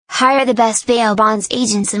Hire the best bail bonds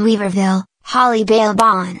agents in Weaverville, Holly Bail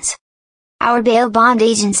Bonds. Our bail bond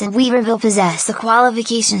agents in Weaverville possess the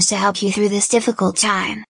qualifications to help you through this difficult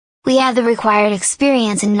time. We have the required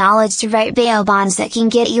experience and knowledge to write bail bonds that can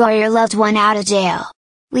get you or your loved one out of jail.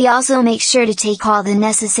 We also make sure to take all the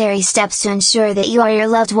necessary steps to ensure that you or your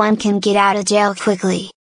loved one can get out of jail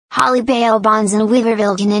quickly. Holly Bail Bonds in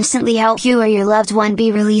Weaverville can instantly help you or your loved one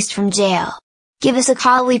be released from jail. Give us a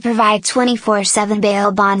call. We provide 24/7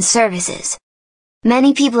 bail bond services.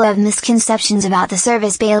 Many people have misconceptions about the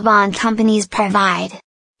service bail bond companies provide.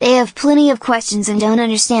 They have plenty of questions and don't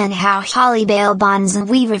understand how Holly Bail Bonds in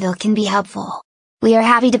Weaverville can be helpful. We are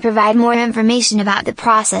happy to provide more information about the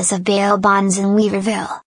process of bail bonds in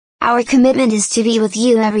Weaverville. Our commitment is to be with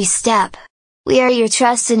you every step. We are your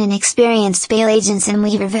trusted and experienced bail agents in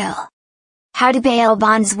Weaverville. How do bail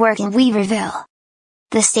bonds work in Weaverville?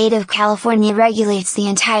 The state of California regulates the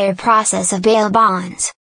entire process of bail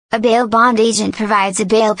bonds. A bail bond agent provides a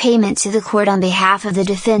bail payment to the court on behalf of the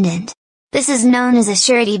defendant. This is known as a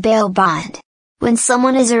surety bail bond. When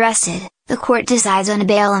someone is arrested, the court decides on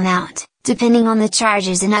a bail amount, depending on the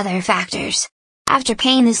charges and other factors. After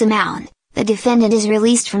paying this amount, the defendant is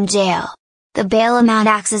released from jail. The bail amount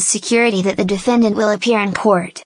acts as security that the defendant will appear in court.